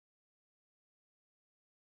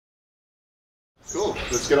Cool,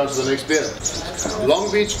 let's get on to the next beer.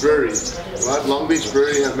 Long Beach Brewery. Right, Long Beach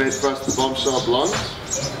Brewery have made for us the Bombshell Blonde.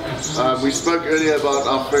 We spoke earlier about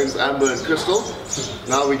our friends Amber and Crystal.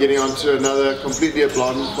 Now we're getting on to another completely a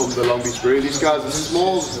blonde from the Long Beach Brewery. These guys are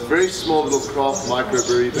small, very small little craft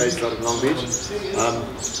microbrewery based out of Long Beach.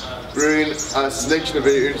 Brewing a selection of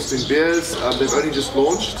very interesting beers. They've only just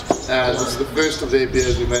launched, and this is the first of their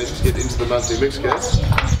beers we managed to get into the monthly mix case.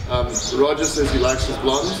 Roger says he likes his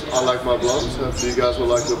blondes. I like my blondes. Hopefully you guys will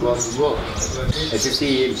like your blondes as well. As you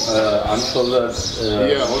see, unfiltered,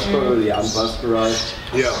 most probably unpasteurized,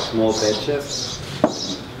 small batches.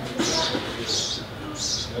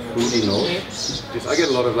 Fruity notes. Yes, I get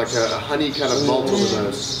a lot of like a honey kind of malt on the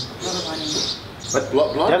nose. But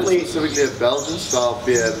blonde is specifically a Belgian style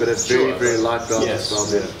beer, but it's very, very light Belgian style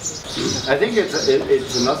beer. I think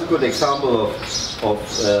it's another good example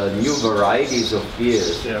of new varieties of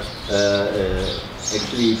beers.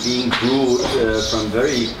 Actually being brewed from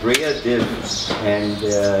very creative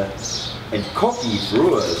and cocky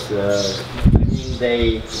brewers. I mean,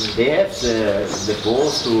 they have the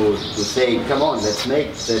balls to say, come on, let's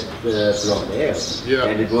make that blonde ale.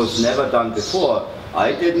 And it was never done before.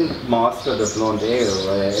 I didn't master the blonde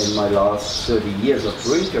ale in my last 30 years of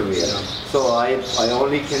brewing career. So I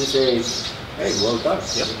only can say, hey, well done.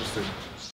 Interesting.